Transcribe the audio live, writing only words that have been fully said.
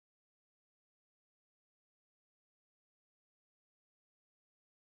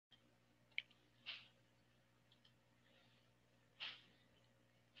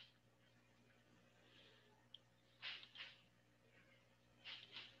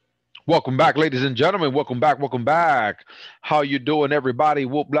Welcome back, ladies and gentlemen. Welcome back. Welcome back. How you doing, everybody?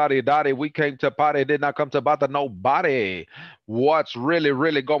 Whoop, bloody, dotty. We came to party, did not come to bother nobody. What's really,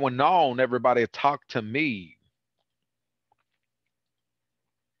 really going on? Everybody talk to me.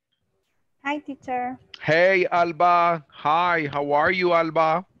 Hi, teacher. Hey, Alba. Hi, how are you,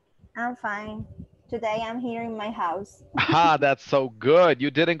 Alba? I'm fine. Today I'm here in my house. Ah, that's so good. You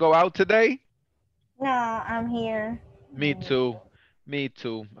didn't go out today? No, I'm here. Me too. Me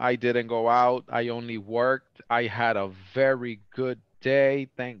too. I didn't go out. I only worked. I had a very good day.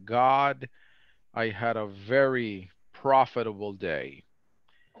 Thank God. I had a very profitable day.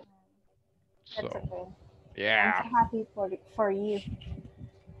 That's So, okay. I'm yeah, so happy for you.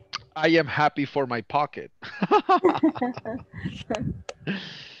 I am happy for my pocket.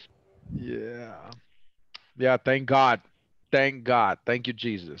 Yeah. Yeah, thank God. Thank God. Thank you,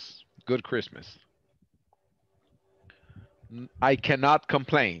 Jesus. Good Christmas. I cannot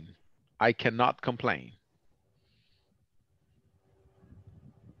complain. I cannot complain.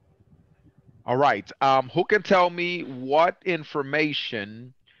 All right. Who can tell me what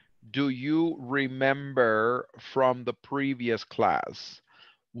information do you remember from the previous class?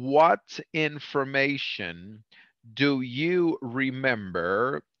 What information do you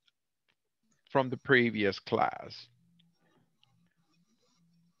remember from the previous class?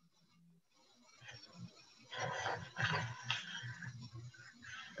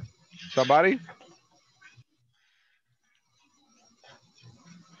 Somebody?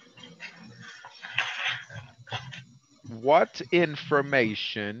 What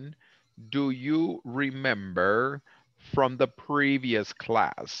information do you remember from the previous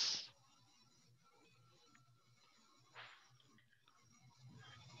class?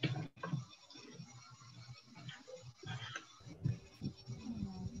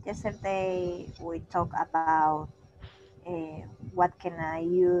 Yesterday we talked about what can I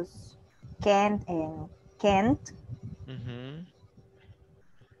use can and can't. Mm-hmm.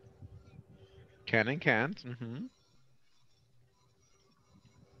 Can and can't. Mm-hmm.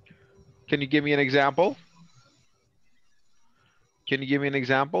 Can you give me an example? Can you give me an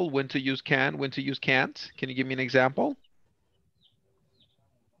example? When to use can, when to use can't? Can you give me an example?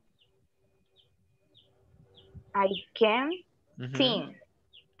 I can Mm-hmm. sing.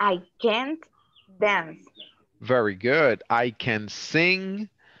 I can't dance. Very good. I can sing.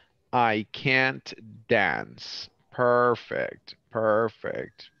 I can't dance. Perfect.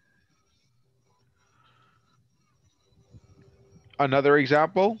 Perfect. Another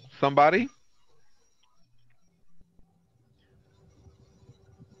example? Somebody?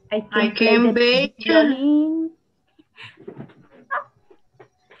 I can bake. Violín.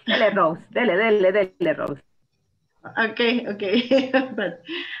 Dele, Rose. Dele, Rose. Okay, but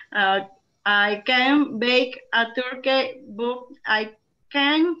uh, I can bake a turkey, but I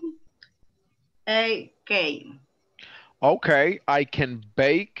can a cake. Okay, I can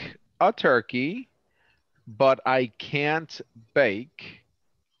bake a turkey, but I can't bake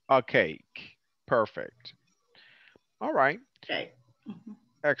a cake. Perfect. All right. Okay.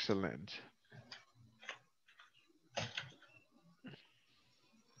 Excellent.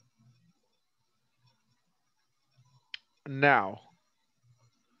 Now,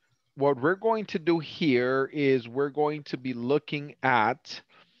 what we're going to do here is we're going to be looking at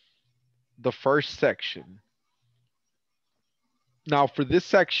the first section. Now, for this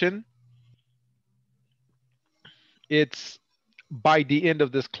section, it's by the end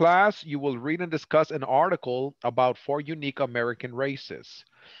of this class, you will read and discuss an article about 4 unique American races.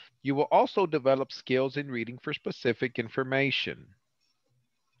 You will also develop skills in reading for specific information.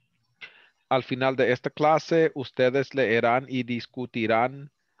 Al final de esta clase, ustedes leerán y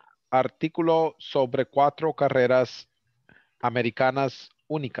discutirán artículo sobre 4 carreras americanas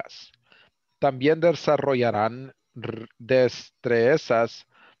únicas. También desarrollarán destrezas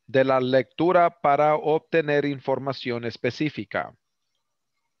de la lectura para obtener información específica.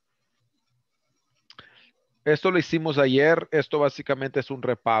 Esto lo hicimos ayer. Esto básicamente es un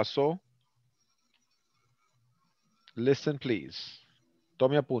repaso. Listen, please.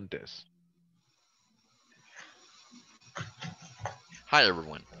 Tome apuntes. Hi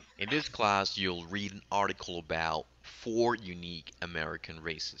everyone. In this class, you'll read an article about 4 unique American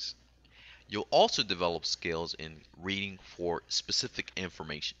races. You'll also develop skills in reading for specific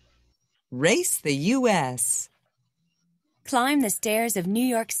information. Race the U.S. Climb the stairs of New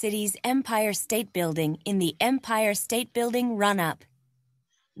York City's Empire State Building in the Empire State Building Run-Up.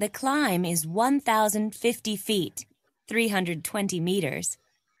 The climb is 1,050 feet, 320 meters,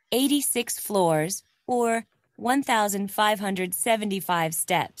 86 floors, or 1,575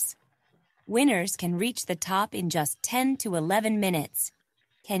 steps. Winners can reach the top in just 10 to 11 minutes.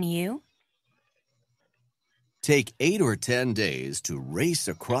 Can you? Take 8 or 10 days to race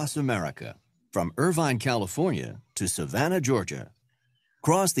across America, from Irvine, California to Savannah, Georgia.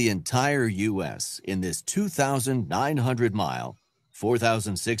 Cross the entire U.S. in this 2,900-mile,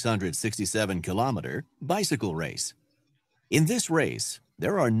 4,667-kilometer bicycle race. In this race,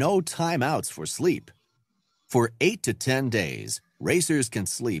 there are no timeouts for sleep. For 8 to 10 days, racers can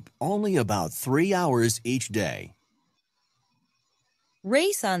sleep only about 3 hours each day.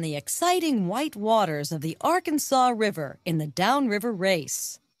 Race on the exciting white waters of the Arkansas River in the downriver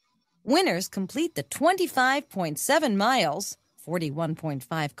race. Winners complete the 25.7 miles,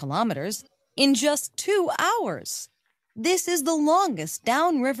 41.5 kilometers, in just 2 hours. This is the longest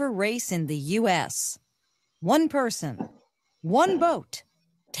downriver race in the U.S. One person, one boat.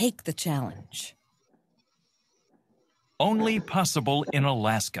 Take the challenge. Only possible in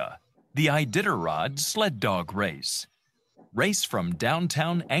Alaska, the Iditarod Sled Dog Race. Race from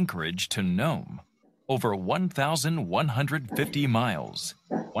downtown Anchorage to Nome. Over 1,150 miles,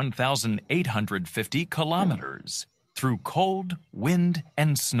 1,850 kilometers, through cold, wind,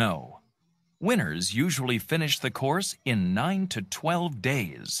 and snow. Winners usually finish the course in 9 to 12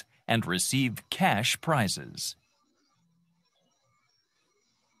 days and receive cash prizes.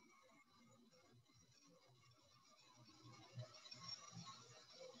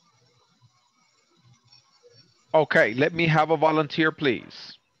 Okay, let me have a volunteer,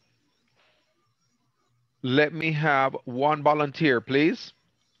 please. Let me have one volunteer, please.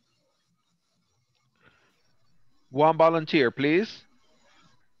 One volunteer, please.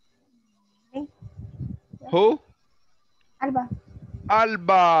 Me. Who? Alba.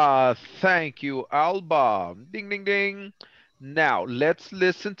 Alba. Thank you, Alba. Ding, ding, ding. Now, let's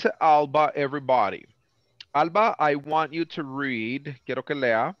listen to Alba, everybody. Alba, I want you to read, quiero que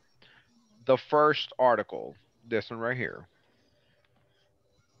lea, the first article. This one right here.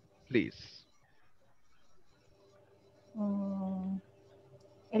 Please.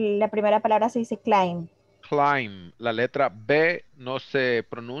 La primera palabra se dice climb. Climb. La letra B no se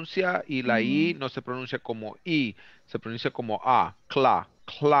pronuncia y la I no se pronuncia como I, se pronuncia como A.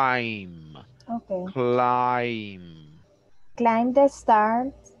 Climb. Okay. Climb. Climb the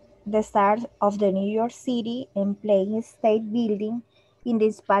stairs of the New York City Empire State Building in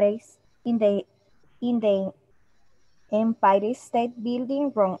the Empire State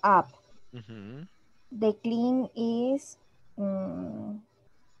Building run up. The climb is no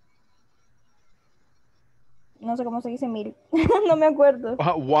sé cómo se dice 1000. No me acuerdo.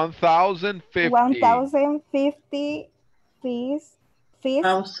 1,050. 1,050 feet.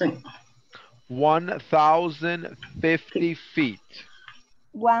 1,050 feet.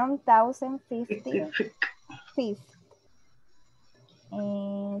 1,050 feet.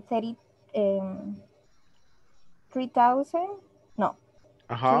 3,000? No.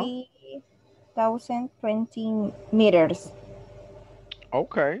 3,020 meters.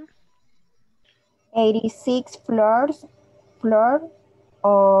 Okay. 86 floor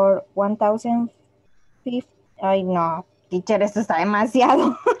or 1,050. Ay, no, teacher, esto está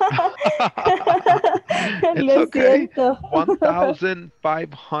demasiado. Lo siento.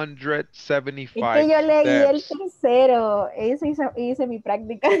 1,575. Es que yo leí el steps. tercero. Eso hice mi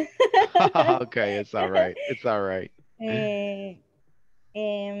práctica. Okay, it's all right. It's all right.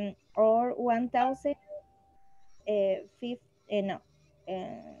 Or 1,000 no.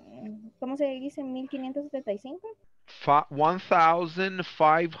 ¿Cómo se dice? 1575.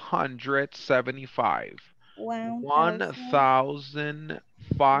 1,575.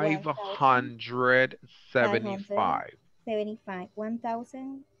 1,575.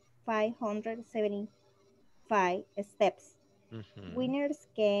 1,575 steps. Winners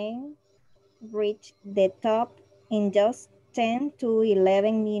can reach the top in just 10 to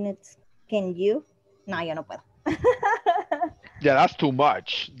 11 minutes. Can you? No, yo no puedo. Yeah, that's too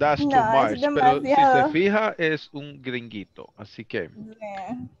much. That's too much. Pero si se fija, es un gringuito. Así que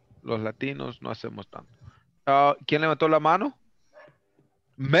los latinos no hacemos tanto. ¿Quién levantó la mano?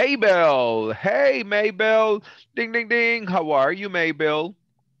 Maybell. Hey, Maybell. Ding, ding, ding. How are you, Maybell?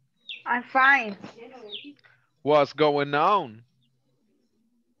 I'm fine. What's going on?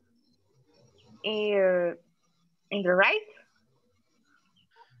 In the right?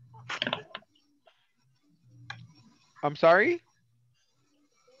 I'm sorry?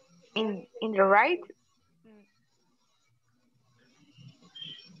 In the right?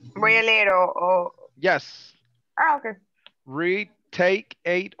 Voy a leer o... Yes. Ah, okay. Read, take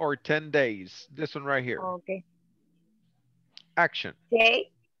 8 or 10 days. This one right here. Okay. Action.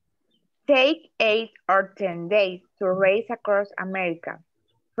 Take 8 or 10 days to race across America,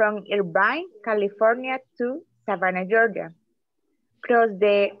 from Irvine, California to Savannah, Georgia.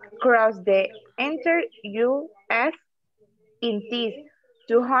 cross the entire U.S. in this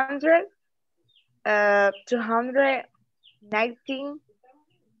 1900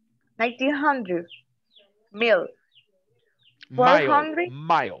 mil, Mile, 400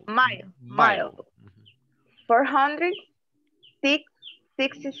 mile, mile,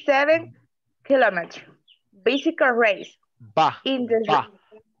 467 kilometers. Bicycle race in the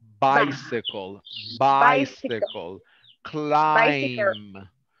bicycle, climb.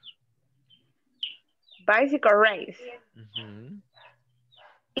 Bicycle race.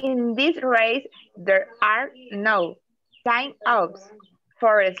 In this race, there are no sign-ups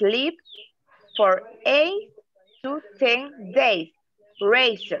for sleep for 8 to 10 days.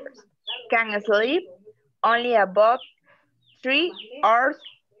 Racers can sleep only about 3 hours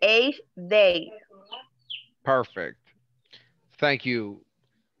each day. Perfect. Thank you,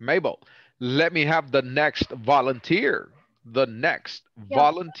 Mabel. Let me have the next volunteer. The next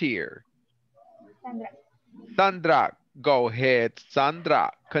volunteer. Sandra, go ahead.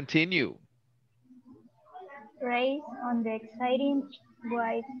 Sandra, continue. Race on the exciting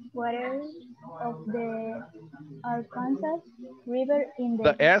white waters of the Arkansas River in the...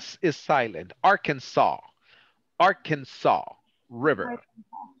 The S is silent. Arkansas. Arkansas River.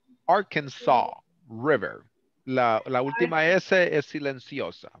 Arkansas River. La última S es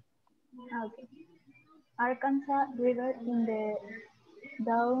silenciosa. Okay. Arkansas River in the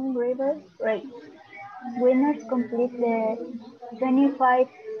Down River Race. Winners complete the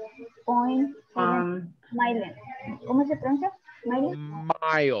 25.7 miles. ¿Cómo se pronuncia? Miles.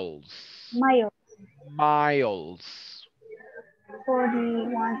 Miles. Miles.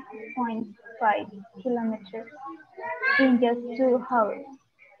 41.5 kilometers in just 2 hours.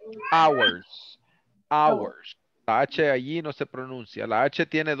 Hours. Hours. La H allí no se pronuncia. La H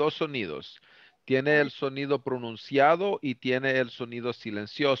tiene dos sonidos. Tiene el sonido pronunciado y tiene el sonido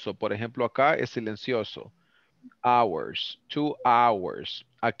silencioso. Por ejemplo, acá es silencioso. Hours. 2 hours.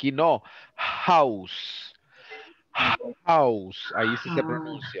 Aquí no. House. House. Ahí sí se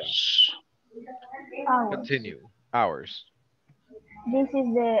pronuncia. Continue. Hours. This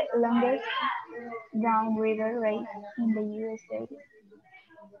is the longest downriver race in the USA.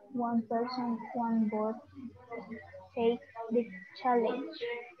 One person, one boat takes the challenge.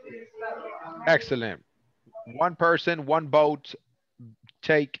 Excellent. One person, one boat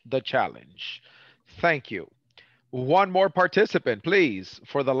take the challenge. Thank you. One more participant, please,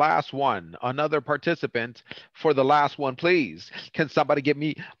 for the last one. Another participant for the last one, please. Can somebody give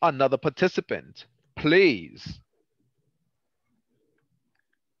me another participant, please?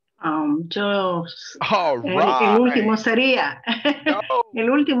 Yo, All right. el último sería. No. El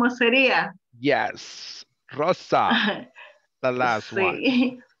último sería. Yes. Rosa, the last one.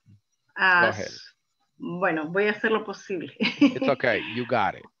 Go ahead. Bueno, voy a hacer lo posible. It's okay. You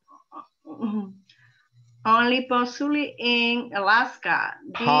got it. Only possibly in Alaska.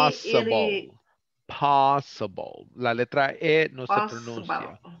 Possible. Possible. La letra E no se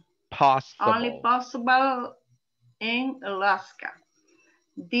pronuncia. Possible. Only possible in Alaska.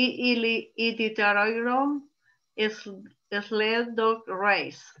 The Iditarod is sled dog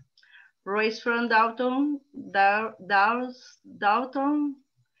race. Race from downtown. Downtown.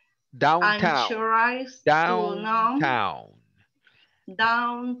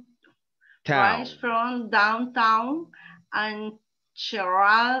 Rise from downtown and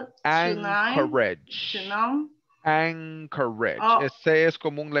Anchorage. Anchorage. Oh. Ese es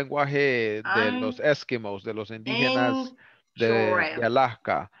como un lenguaje de los esquimos, de los indígenas de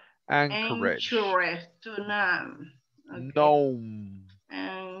Alaska. Anchorage. Nome.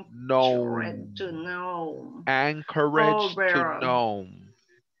 Nome. Anchorage to Nome.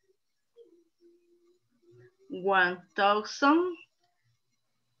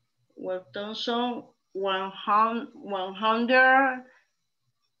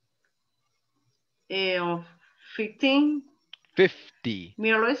 50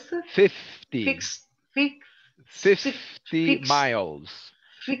 miles. 50 miles.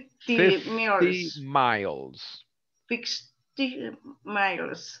 50 miles. 50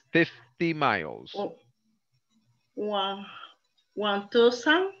 miles. 50 miles.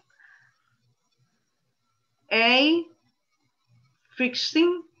 1,000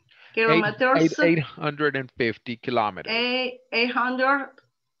 kilometers. 850 kilometers.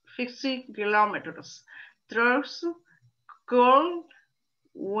 850 kilometers. Trucks, cold,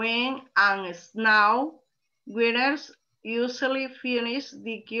 wind, and snow. Winners usually finish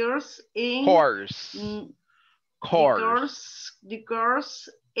the course in the course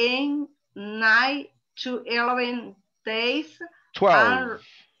in 9 to 11 days. 12.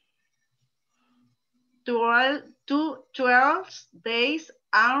 12 days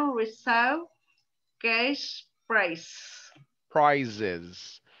and receive cash prize.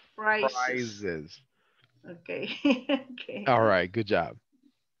 Prizes. Prizes. Okay. Okay. All right, good job.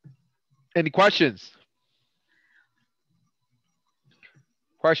 Any questions?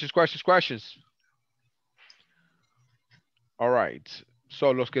 Questions. All right.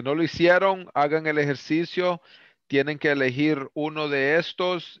 So, los que no lo hicieron, hagan el ejercicio. Tienen que elegir uno de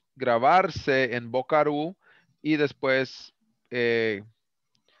estos, grabarse en Bocarú y después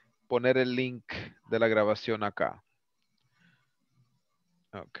poner el link de la grabación acá.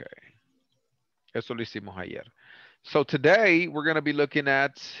 Ok. Eso lo hicimos ayer. So today we're going to be looking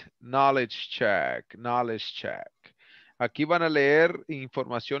at knowledge check. Aquí van a leer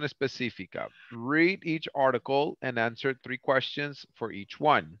información específica. Read each article and answer 3 questions for each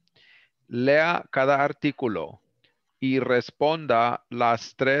one. Lea cada artículo y responda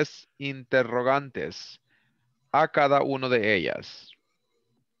las 3 interrogantes a cada uno de ellas.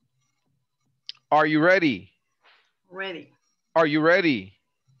 Are you ready? Ready. Are you ready?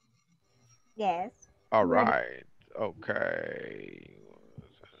 Yes. All right. Okay.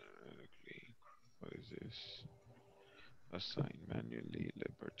 What is this? Assign manually.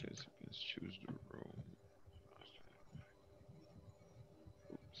 Let participants choose the room.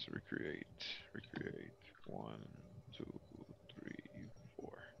 Oops. Recreate. 1, 2, 3,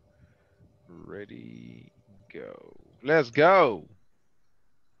 4. Ready, go. Let's go.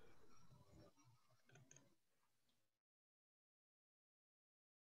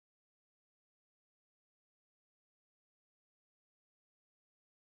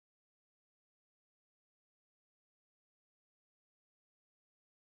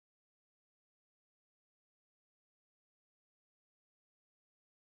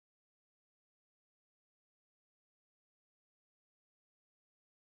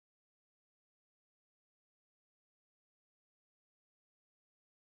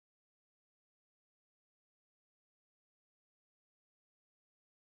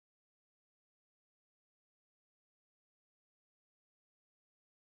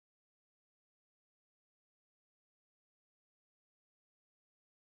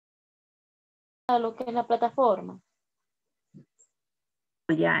 A lo que es la plataforma.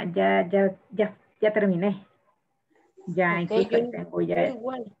 Ya terminé. Ya Okay, incluso ahí tengo ya el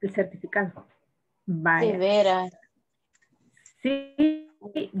certificado. Vaya. De veras. Sí,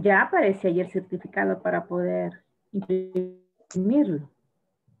 ya aparece ahí el certificado para poder imprimirlo.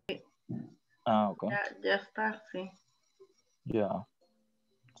 Ah, ok. Ya está, sí. Ya.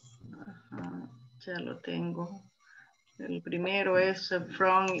 Ajá, ya lo tengo. El primero es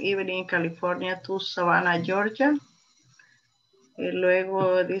From Evening, California to Savannah, Georgia. Y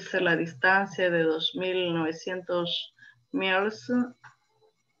luego dice la distancia de 2.900 miles.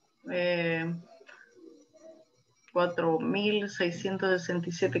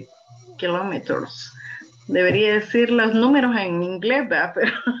 4.667 kilómetros. Debería decir los números en inglés, ¿verdad?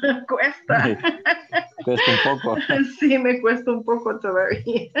 Pero cuesta. Cuesta un poco. Sí, me cuesta un poco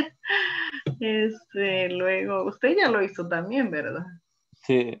todavía. Luego, usted ya lo hizo también, ¿verdad?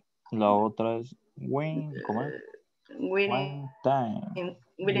 Sí, la otra es Win, ¿cómo es? Winning time.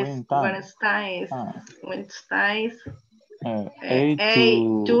 Wednesdays.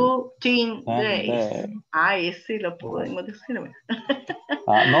 8 to 10 10 days. days. Ay, sí, lo podemos decir.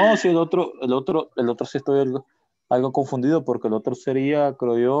 No, sí, el otro sí estoy algo confundido porque el otro sería,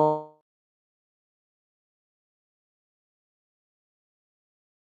 creo yo.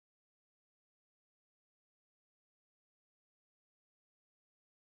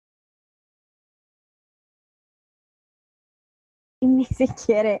 Y ni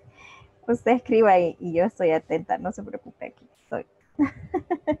siquiera usted escriba ahí y yo estoy atenta, no se preocupe, aquí estoy.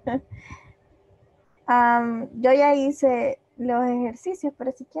 Yo ya hice los ejercicios,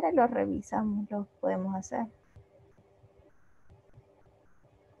 pero si quiere los revisamos, los podemos hacer.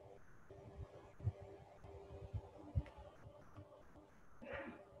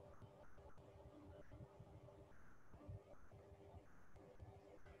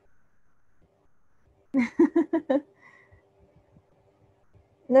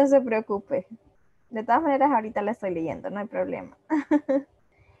 No se preocupe. De todas maneras, ahorita la estoy leyendo, no hay problema.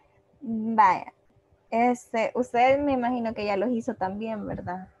 Vaya. Usted me imagino que ya los hizo también,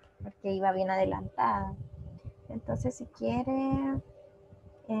 ¿verdad? Porque iba bien adelantada. Entonces, si quiere,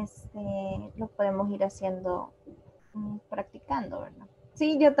 lo podemos ir haciendo, practicando, ¿verdad?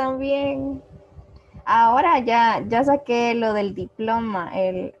 Sí, yo también. Ahora ya saqué lo del diploma,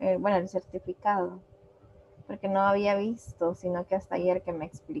 el certificado, porque no había visto, sino que hasta ayer que me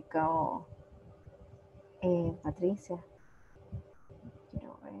explicó Patricia.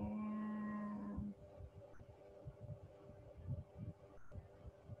 Quiero ver.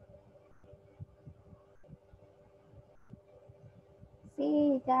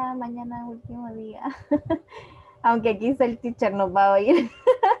 sí, ya mañana último día. Aunque aquí el teacher nos va a oír.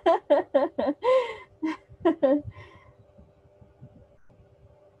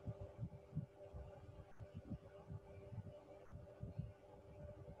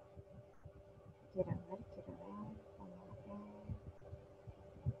 Quiero ver.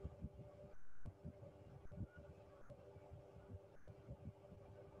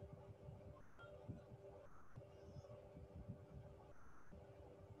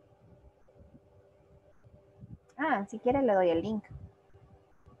 Ah, si quiere le doy el link.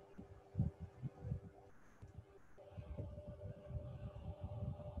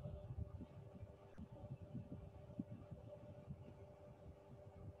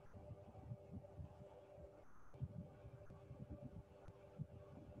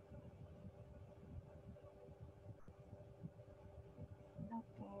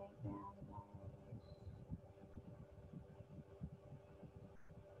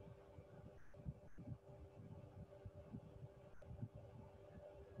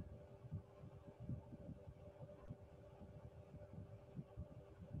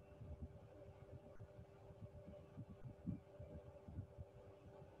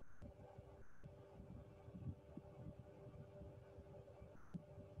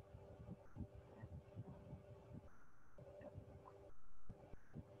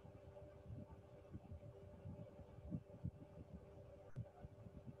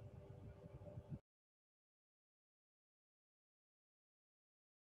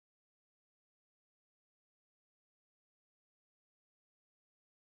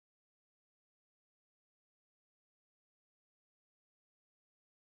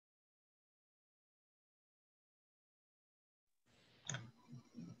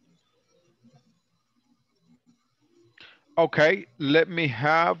 Okay, let me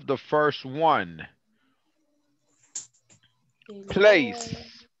have the first one.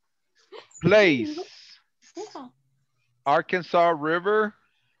 Place. Arkansas River,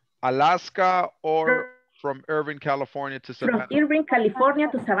 Alaska, or from Irvine, California to Savannah? From Irvine, California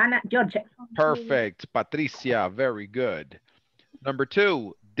to Savannah, Georgia. Perfect, Patricia, very good. Number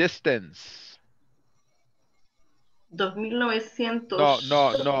 2, distance.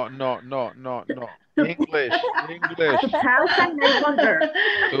 2,900. No. English. 2,900.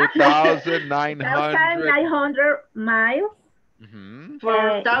 2,900 miles.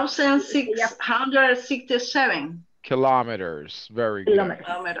 4,667 kilometers. Very good.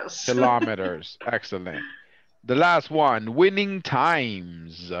 Kilometers. Excellent. The last one, winning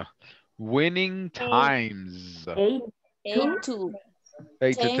times. Winning times. 8 to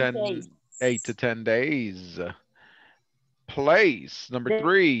 10 days. Place. Number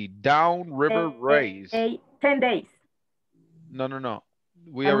 3, downriver race. 10 days. No.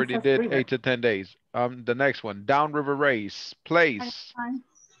 We already did 8 to 10 days. The next one, downriver race. Place.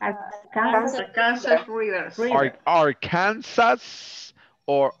 Arkansas River. Arkansas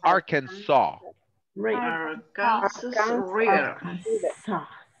or Arkansas? Arkansas River.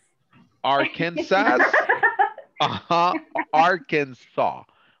 Arkansas.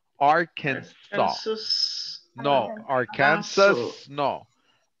 Arkansas. No, Arkansas. No,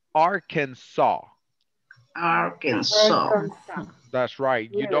 Arkansas. That's right.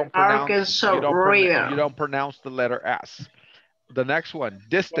 You don't pronounce. You don't pronounce the letter S. The next one,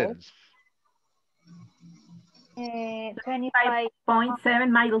 distance. 25.7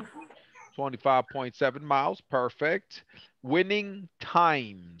 miles. 25.7 miles. Perfect. Winning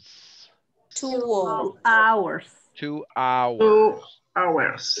times. 2 hours. 2 hours.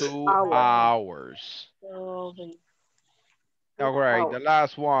 2 hours. All right, the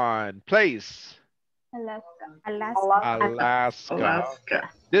last one. Place. Alaska.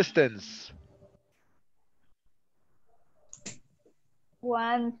 Distance.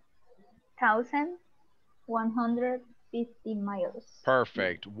 1,150 miles.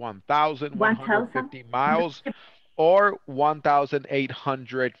 Perfect. 1,150 miles or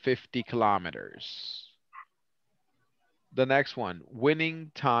 1,850 kilometers. The next one,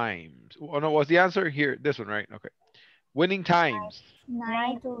 winning times. Oh, no, what's the answer here? This one, right? Okay. Winning times.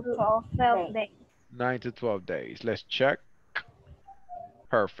 9 to 12 days. 9 to 12 days. Let's check.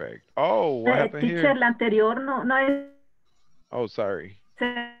 Perfect. Oh, what happened teacher, here? La anterior no es... Oh, sorry.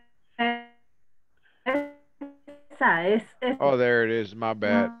 Es oh, there it is. My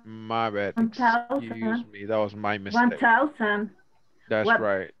bad. My bad. Excuse me. That was my mistake. 1,000. That's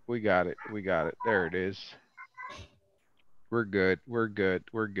right. We got it. There it is. We're good.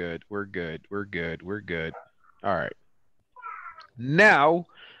 All right. Now,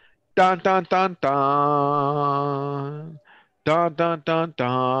 dun dun dun dun. Dun dun dun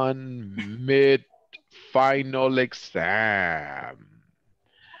dun. Mid-final exam.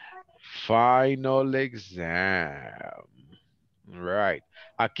 final exam. Right.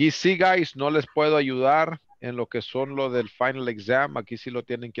 Aquí sí, guys, no les puedo ayudar en lo que son lo del final exam. Aquí sí lo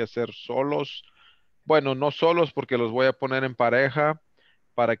tienen que hacer solos. Bueno, no solos porque los voy a poner en pareja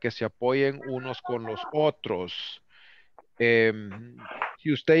para que se apoyen unos con los otros.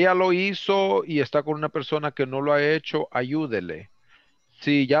 Si usted ya lo hizo y está con una persona que no lo ha hecho, ayúdele.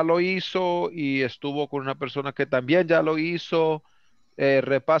 Si ya lo hizo y estuvo con una persona que también ya lo hizo,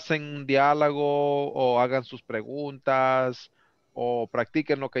 repasen un diálogo o hagan sus preguntas o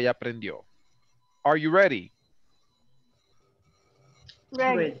practiquen lo que ya aprendió. Are you ready?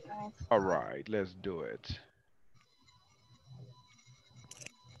 Ready. All right, let's do it.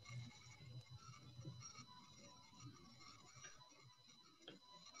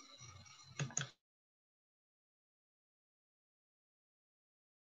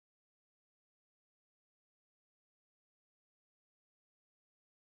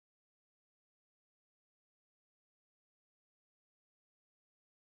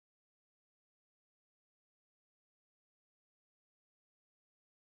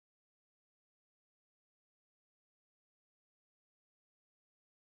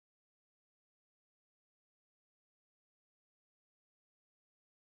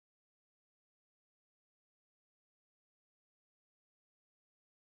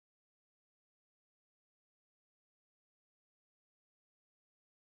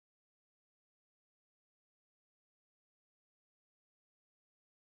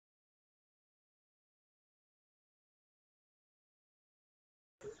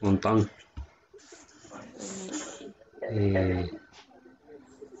 Montón.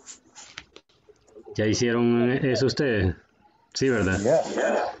 ¿Ya hicieron eso ustedes? Sí, ¿verdad?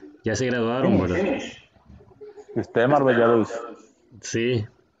 Ya se graduaron, ¿verdad? Usted, Marvel, ya lo hizo. Sí,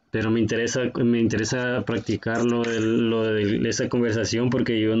 pero me interesa practicar lo de esa conversación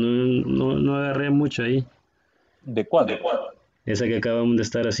porque yo no agarré mucho ahí. ¿De cuándo? Esa que acabamos de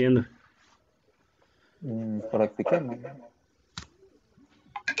estar haciendo. Practiquemos.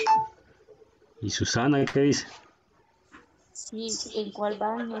 ¿Y Susana qué dice? Sí, ¿en cuál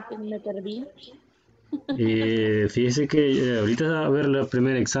van? Es que me perdí. Fíjese que ahorita a ver el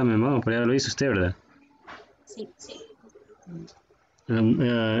primer examen, vamos, pero ya lo hizo usted, ¿verdad? Sí.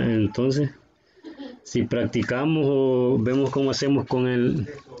 Entonces, si practicamos o vemos cómo hacemos con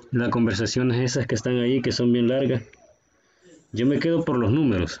las conversaciones esas que están ahí, que son bien largas, yo me quedo por los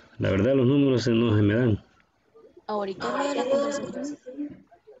números. La verdad, los números no se me dan. Ahorita es lo de la conversación.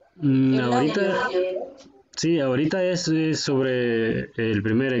 Ahorita, sí, ahorita es sobre el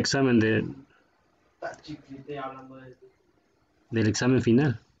primer examen del examen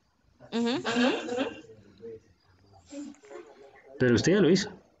final. Pero usted ya lo hizo.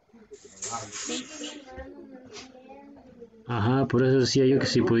 Ajá, por eso decía yo que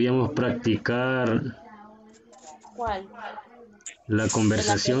si podíamos practicar. ¿Cuál? La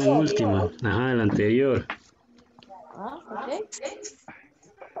conversación última. Ajá, el anterior. Ok.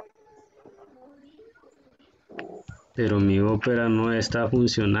 Pero mi ópera no está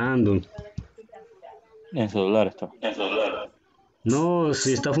funcionando. En celular está. No,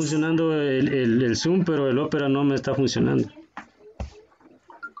 sí está funcionando el Zoom, pero el ópera no me está funcionando.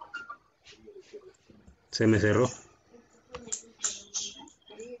 Se me cerró.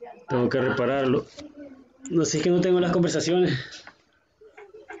 Tengo que repararlo. No sé, es que no tengo las conversaciones.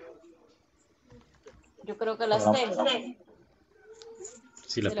 Yo creo que las tengo.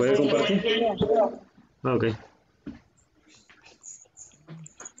 Si las puede compartir. Ok.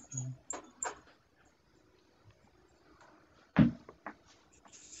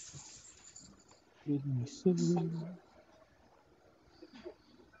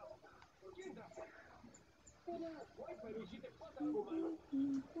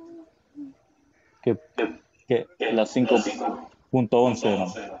 Que las 5.11 eran.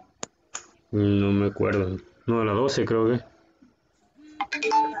 No me acuerdo. No, la 12 creo que.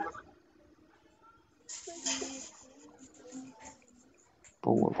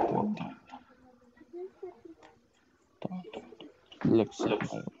 PowerPoint.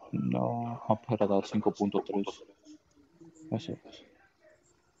 Lexicon. No, para dar 5.3. Ese es.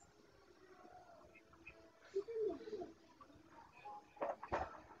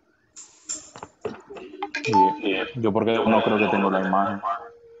 Yo porque no creo que tengo la imagen.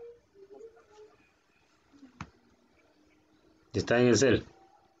 ¿Está en el cel?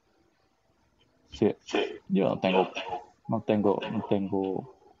 Sí. Yo no tengo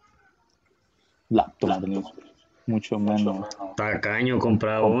laptop, ni mucho menos. Tacaño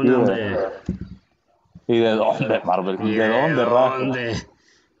comprado una, hombre. ¿Y de dónde, Marvel? ¿Y de dónde, dónde?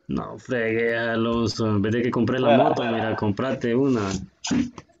 No fregues, Alonso. En vez de que compré la moto, mira, comprate una.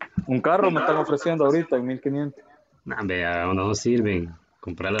 Un carro me están ofreciendo ahorita en 1500. Nah, vea, no sirven.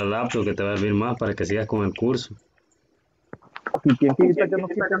 Comprar la laptop que te va a servir más para que sigas con el curso. ¿Y quién quita que nos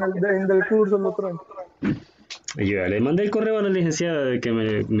quiten del curso el otro año? Y yo ya le mandé el correo a la licenciada de que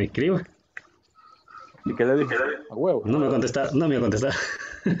me escriba. ¿Y qué le dije? A huevo. No me contesta, no me contesta.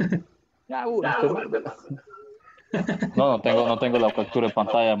 Ya, no tengo la captura de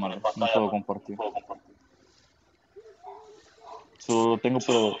pantalla, mano. No puedo compartir. Solo lo tengo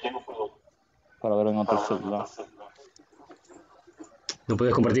para ver en otro celular. ¿No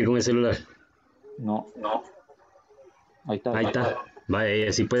puedes compartir con el celular? No. Ahí está. Ahí está. Vaya,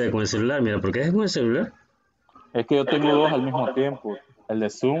 ella sí puede con el celular. Mira, ¿por qué es con el celular? Es que yo tengo dos al mismo tiempo. El de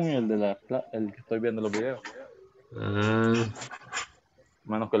Zoom y el el que estoy viendo los videos. Ah.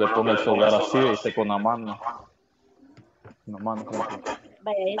 Menos que le ponga el celular así y esté con la mano. Vaya,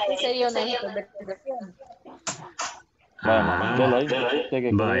 esta sería una conversación. Vaya,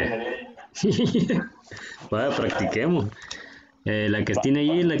 ahí. Vaya. Vaya, practiquemos. La que tiene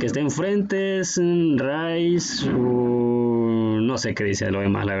allí, la que está enfrente es Rice. No sé qué dice lo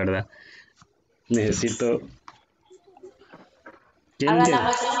demás, la verdad. Necesito. ¿Quién Haga tiene? la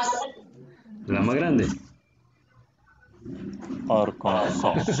más grande. La más grande.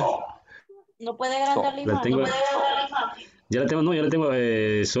 Arkansas. No puede agrandar la La tengo. imagen. Ya la tengo, no, ya la tengo.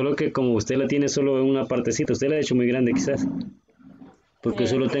 Solo que como usted la tiene solo en una partecita, usted la ha hecho muy grande quizás. Porque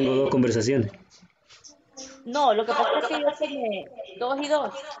solo tengo dos conversaciones. No, lo que pasa es que yo tiene 2 y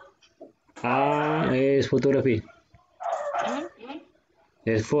 2. Ah, es fotografía.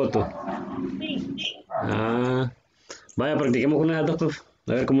 Es foto. Sí. Ah, vaya, practiquemos con esas dos, pues.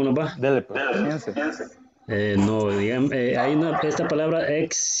 A ver cómo nos va. Dele, pues, piense. No, digamos, hay esta palabra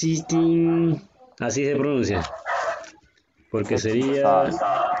existing, así se pronuncia. Porque sería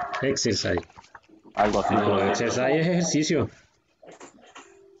exercise. Algo así. No, exercise es ejercicio.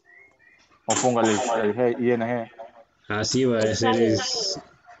 O póngale el G, ING. Así va a ser.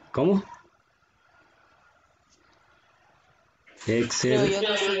 ¿Cómo? Creo yo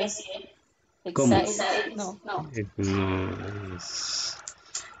que sí es. ¿Cómo? No. No,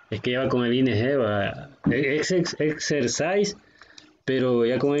 es que ya va con el ING, va. Exercise, pero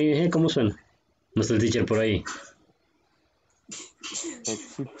ya con el ING, ¿cómo suena? No está el teacher por ahí.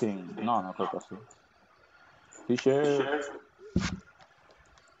 Existen. No creo que así. Teacher.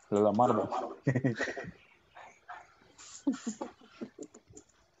 La Marvel.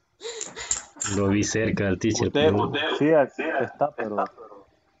 Lo vi cerca al teacher. Usted sí está, pero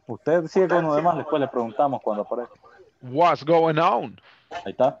usted sigue con los demás, después le preguntamos cuando aparezca. What's going on?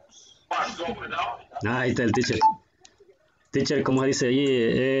 Ahí está. Ahí está el teacher. Teacher, ¿cómo dice allí?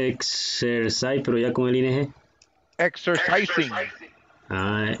 Exercise, pero ya con el ING. Exercising.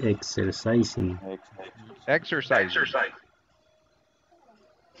 Ah, exercising. Exercising.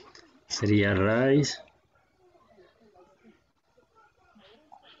 Sería rise.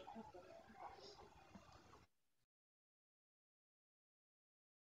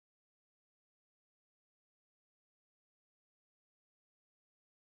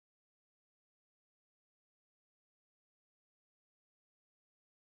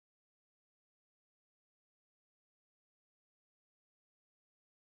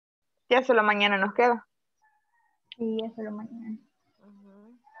 Ya solo mañana nos queda. Sí, ya solo mañana.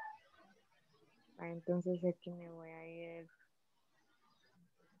 Entonces aquí me voy a ir.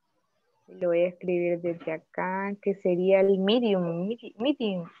 Lo voy a escribir desde acá, que sería el medium.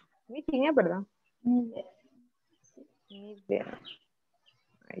 Meeting, ¿es verdad? Meeting.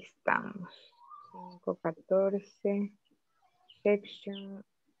 Ahí estamos. 5:14. Section.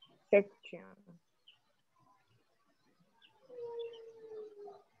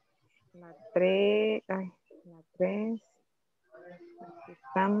 La 3. La 3. Aquí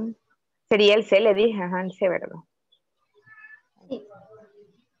estamos. Sería el C, le dije, ajá, el C, ¿verdad? Sí.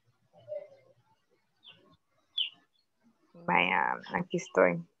 Vaya, aquí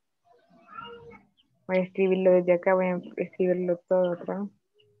estoy. Voy a escribirlo desde acá, voy a escribirlo todo otra vez.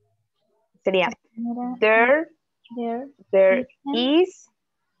 Sería there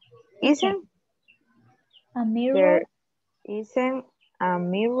isn't a mirror. There isn't a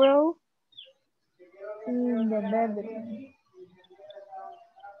mirror in the bedroom.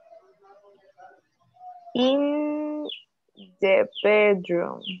 In the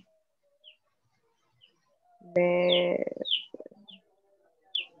bedroom.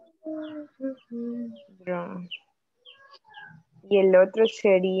 Bedroom. Y el otro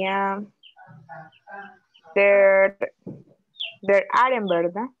sería there aren't,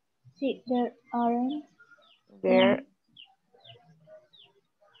 ¿verdad? Sí, there aren't. There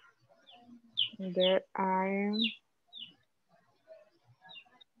aren't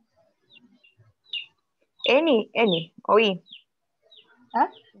Any, oí. ¿Ah?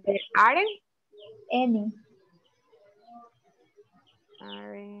 There aren't Any.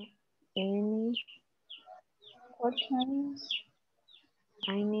 any Court times.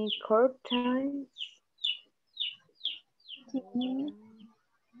 any court times.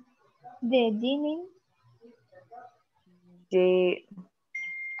 The dining. The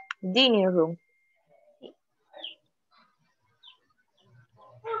dining room.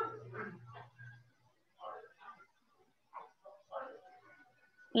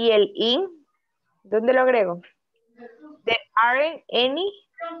 ¿Y el in? ¿Dónde lo agrego? There aren't any.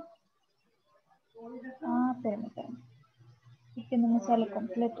 Ah, espérame. Es que no me sale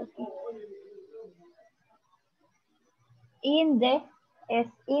completo aquí. In the es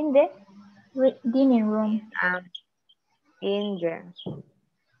in the dining room. In the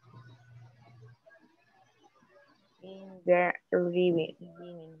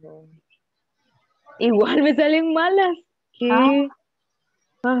dining room. Igual me salen malas. ¿Qué?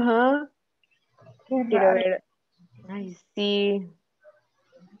 Ajá. Qué Quiero raro. ver. Ay, sí.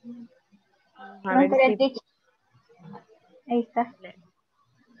 A ver Pregúntale al si... teacher. Ahí está.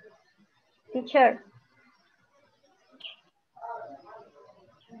 Teacher.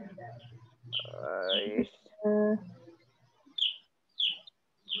 Ay,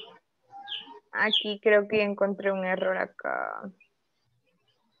 aquí creo que encontré un error acá.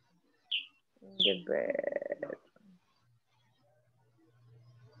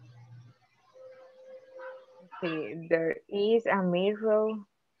 Sí, there is a mirror.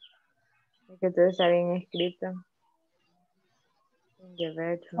 Que todo está bien escrito. In the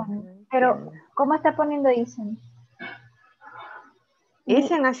bedroom. Pero, ¿cómo está poniendo dicen?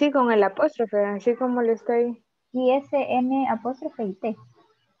 Dicen así con el apóstrofe, así como lo estoy. ISN apóstrofe y T.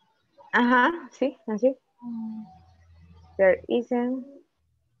 Ajá, sí, así. There isn't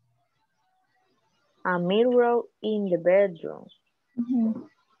a mirror in the bedroom.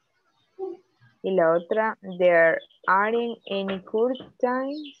 Y la otra, there aren't any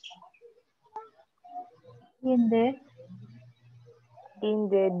curtains in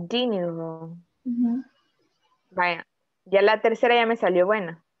the dining room. Vaya, ya la tercera ya me salió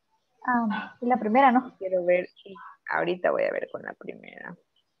buena. Ah, y la primera no. Quiero ver, ahorita voy a ver con la primera.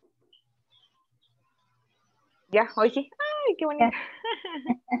 Ya, hoy sí. Ay, qué bonita.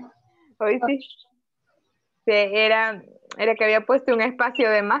 Hoy sí. Sí, era que había puesto un espacio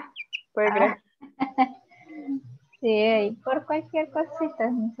de más. ¿Puede creer? Sí, por cualquier cosita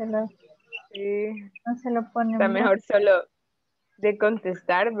no se lo pone. Está mejor solo de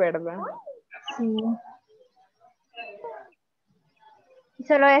contestar, ¿verdad? Sí. Y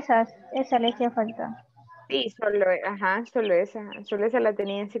solo esa le hacía falta. Sí, solo esa la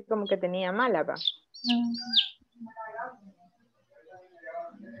tenía así como que tenía mala, va.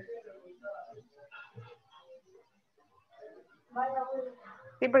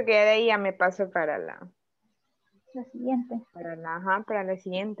 Sí, porque ya de ahí ya me paso para la siguiente. Para la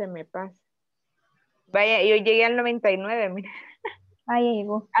siguiente me paso. Vaya, yo llegué al 99, mira. Ahí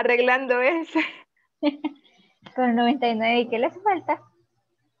llegó. Arreglando eso. Con el 99, ¿y qué le hace falta?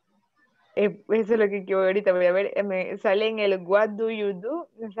 Eso es lo que quiero ahorita. Voy a ver, me sale en el What do you do,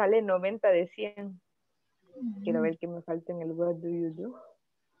 me sale 90 de 100. Quiero ver qué me falta en el What do you do.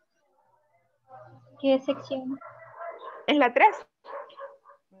 ¿Qué sección? Es la 3.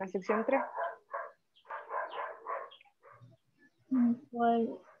 La sección 3. ¿Cuál?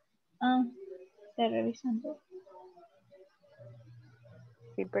 Ah, estoy revisando.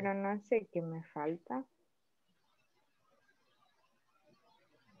 Sí, pero no sé qué me falta.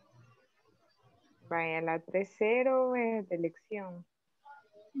 Vaya, la 3.0 es de lección.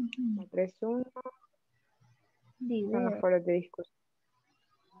 La 3.1 son los foros de discusión.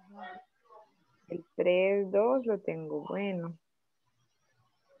 El 3.2 lo tengo bueno.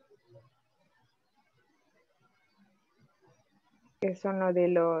 Que son los de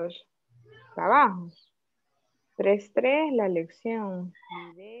los trabajos. 3.3 la lección.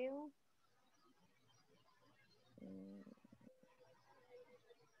 Video.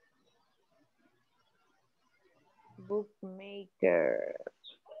 Bookmaker.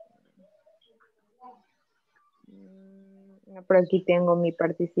 No, pero aquí tengo mi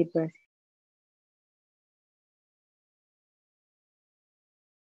participación.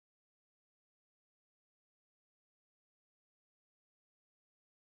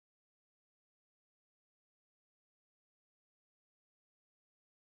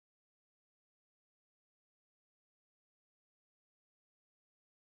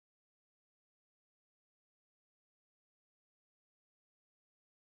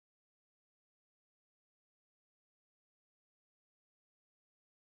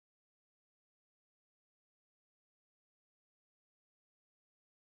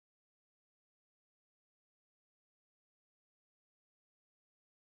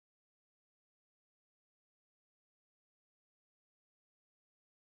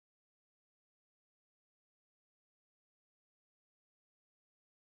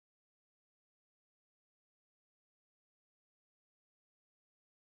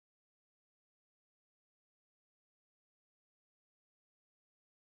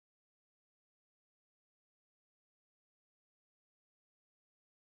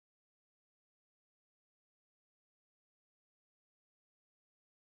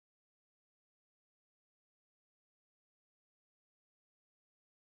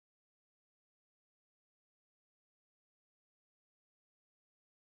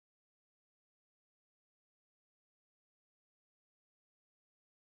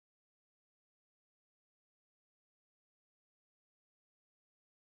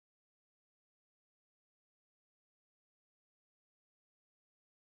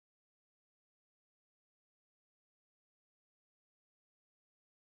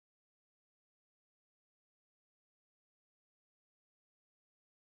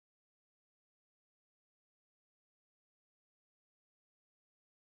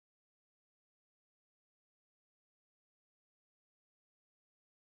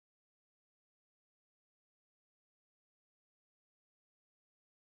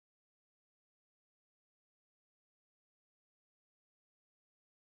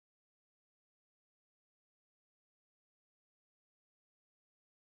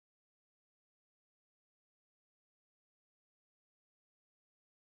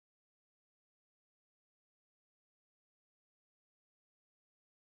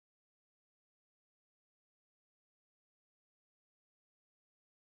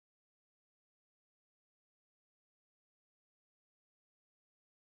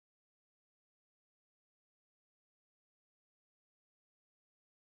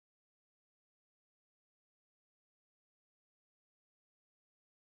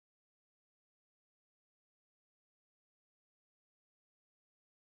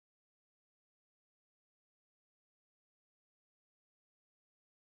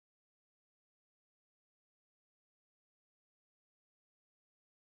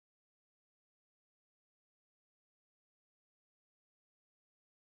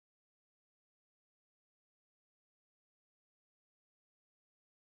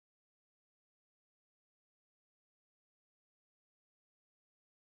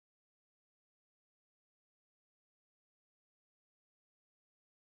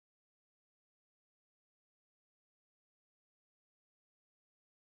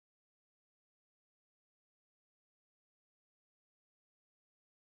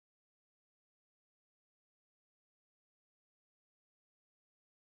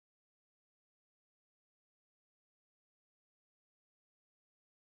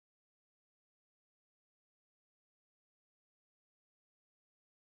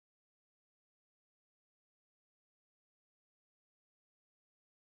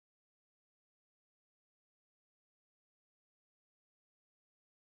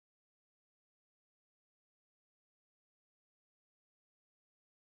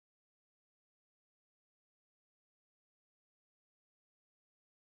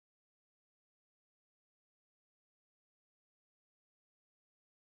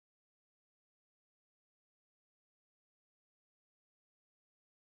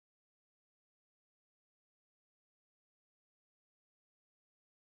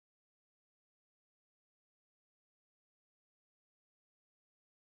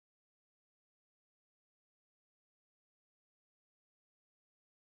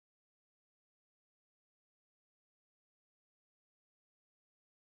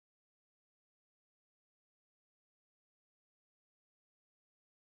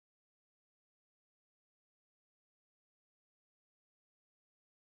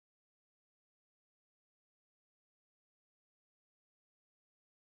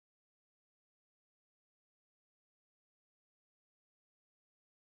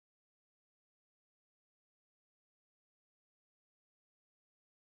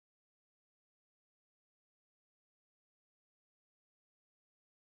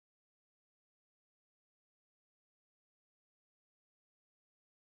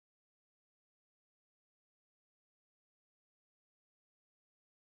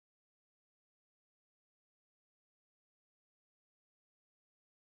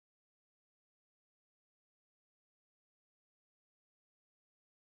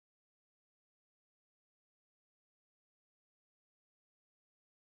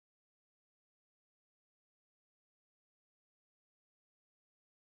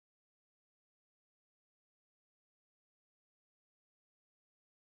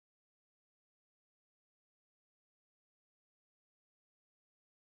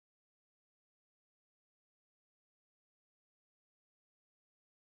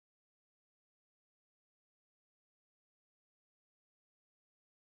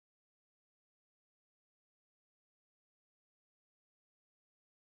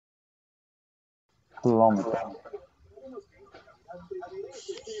 Kilómetro.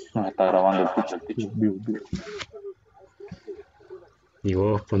 Nos está grabando el teacher. Y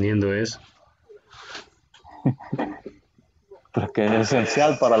vos poniendo eso. Porque es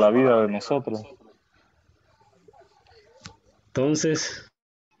esencial para la vida de nosotros. Entonces,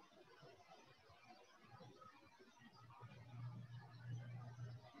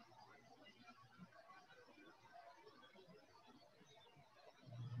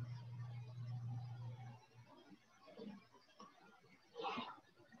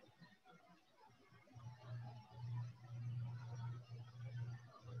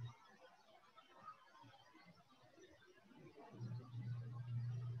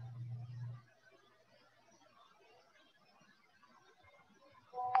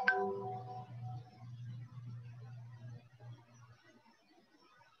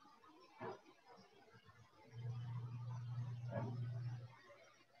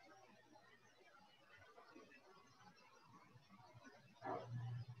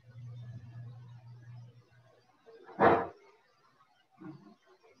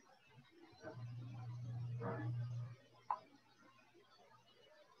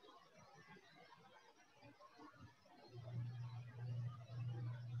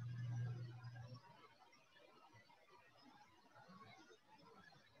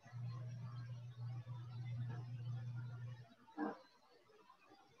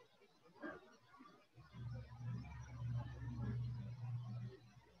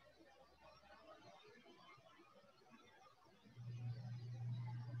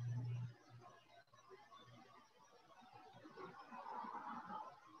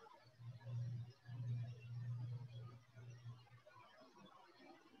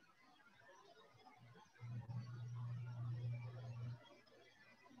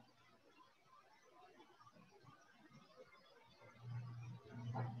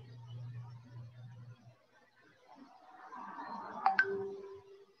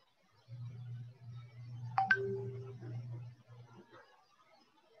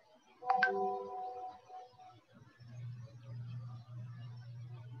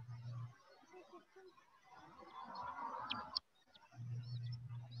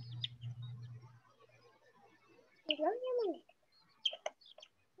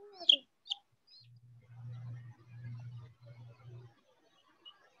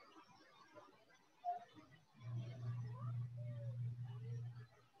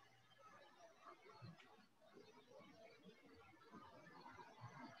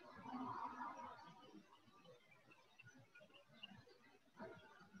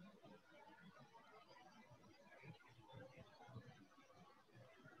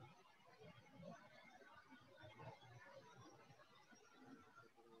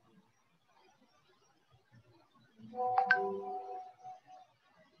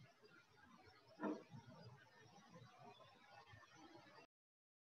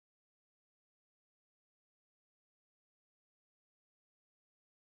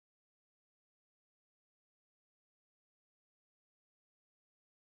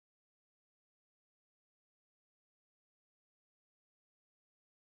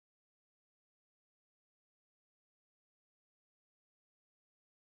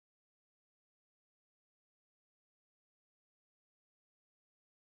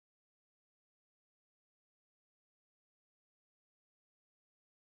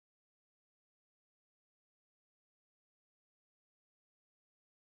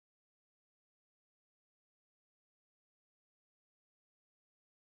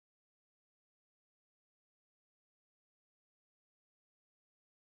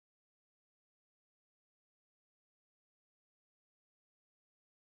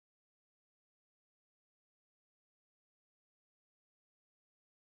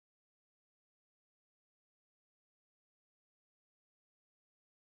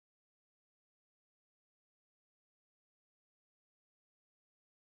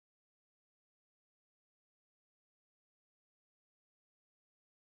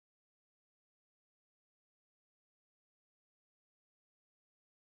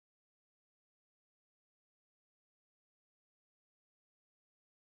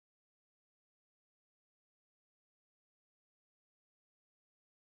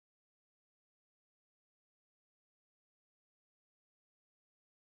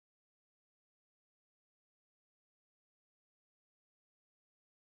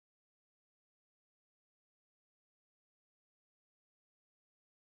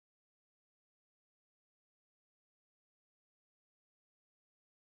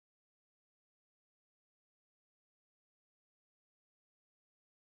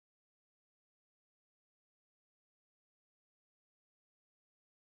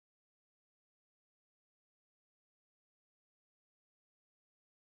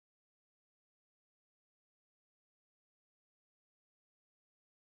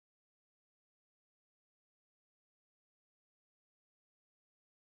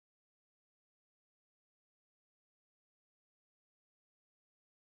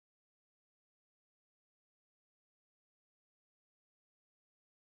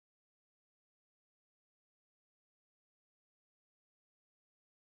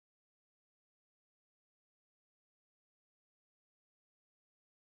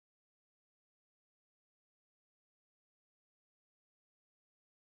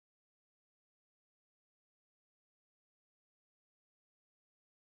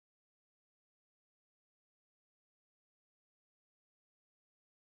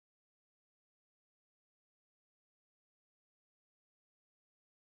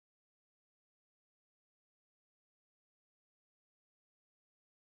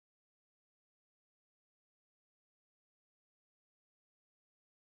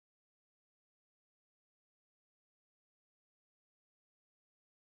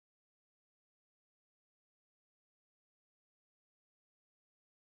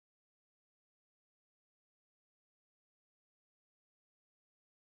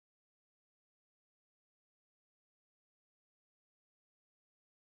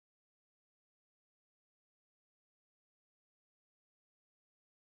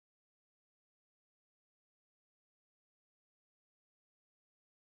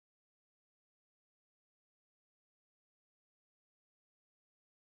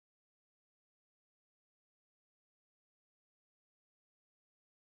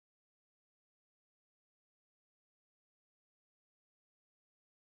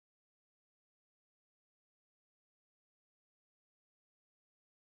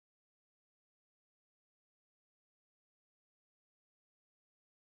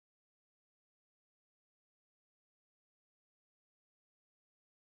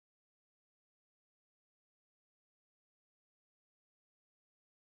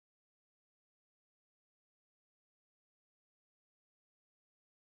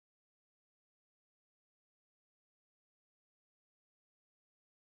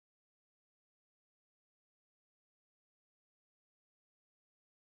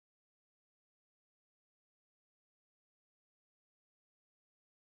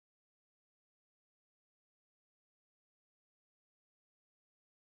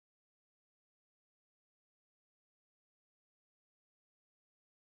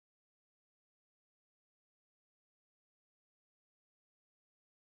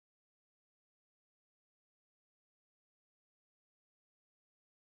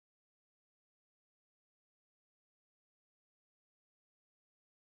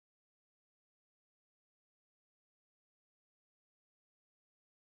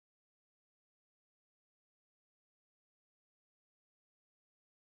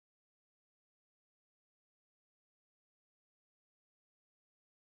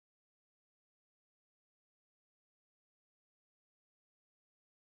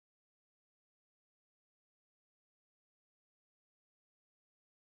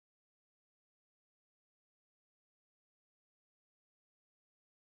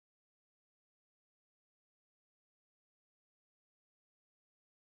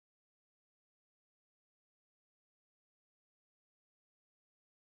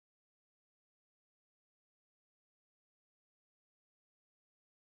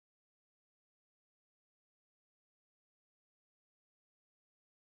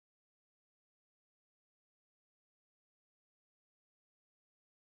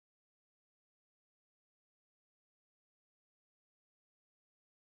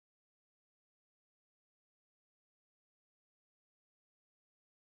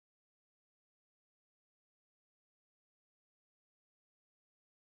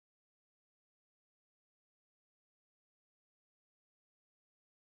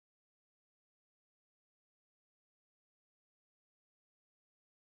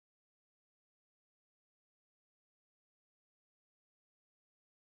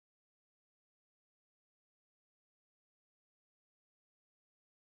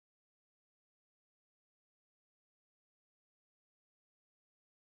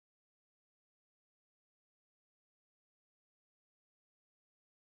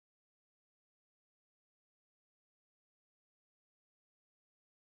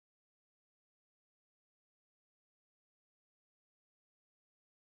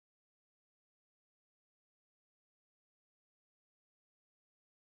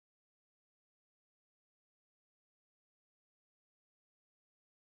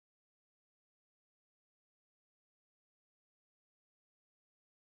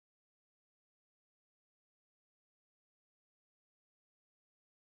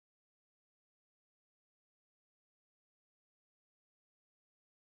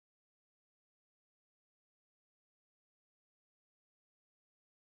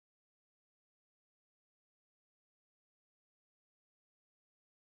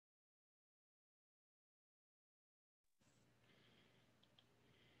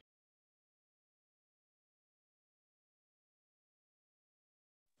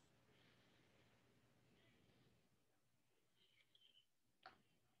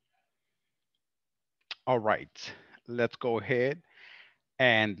 All right, let's go ahead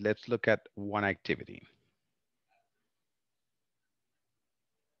and let's look at one activity.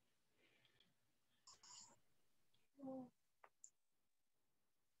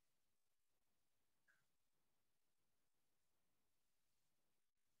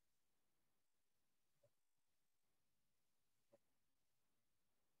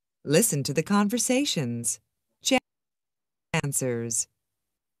 Listen to the conversations. Check answers.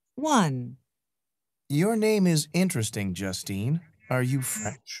 1. Your name is interesting, Justine. Are you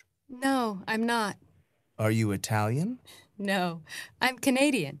French? No, I'm not. Are you Italian? No, I'm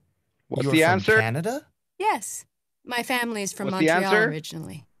Canadian. What's You're the from answer? Canada? Yes, my family is from What's the Montreal answer?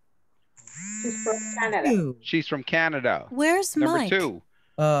 originally. She's from Canada. 2. She's from Canada. Where's Number Mike? 2.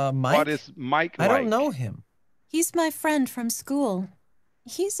 Mike? What is Mike I like? don't know him. He's my friend from school.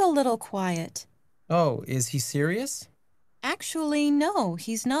 He's a little quiet. Oh, is he serious? Actually, no,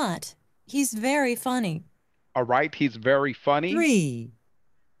 he's not. He's very funny. All right, he's very funny. 3.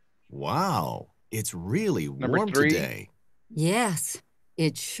 Wow, it's really Number warm 3. today. Yes,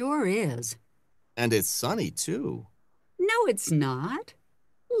 it sure is. And it's sunny too. No, it's not.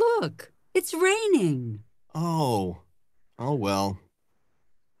 Look, it's raining. Oh well.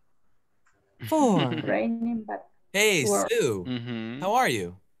 4. Raining, but Hey, Or- Sue. Mm-hmm. How are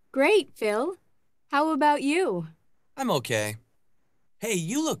you? Great, Phil. How about you? I'm okay. Hey,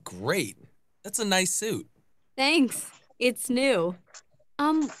 you look great. That's a nice suit. Thanks. It's new.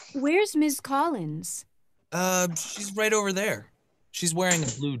 Where's Ms. Collins? She's right over there. She's wearing a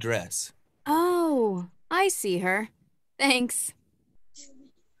blue dress. Oh, I see her. Thanks.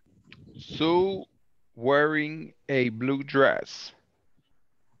 Sue wearing a blue dress.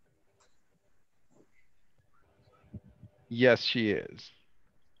 Yes, she is.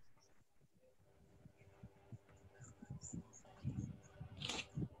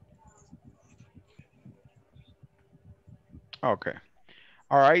 Okay.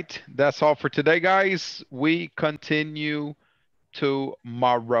 All right. That's all for today, guys. We continue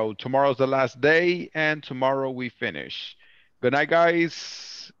tomorrow. Tomorrow's the last day, and tomorrow we finish. Good night,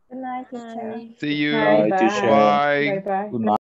 guys. Good night, teacher. Bye. See you. Bye, teacher. Bye. Bye bye. Good night.